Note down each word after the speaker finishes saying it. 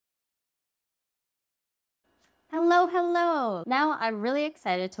Hello, hello! Now I'm really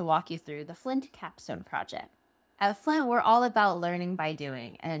excited to walk you through the Flint Capstone Project. At Flint, we're all about learning by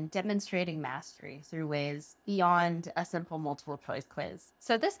doing and demonstrating mastery through ways beyond a simple multiple choice quiz.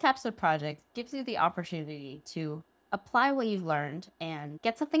 So this capstone project gives you the opportunity to apply what you've learned and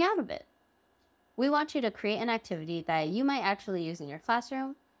get something out of it. We want you to create an activity that you might actually use in your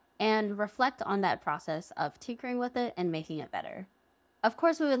classroom and reflect on that process of tinkering with it and making it better. Of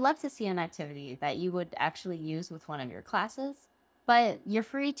course, we would love to see an activity that you would actually use with one of your classes, but you're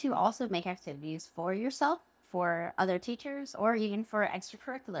free to also make activities for yourself, for other teachers, or even for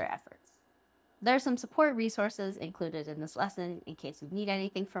extracurricular efforts. There are some support resources included in this lesson in case you need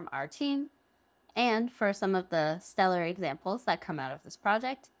anything from our team, and for some of the stellar examples that come out of this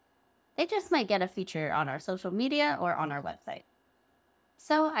project, they just might get a feature on our social media or on our website.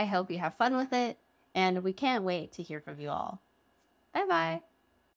 So I hope you have fun with it, and we can't wait to hear from you all. Bye bye.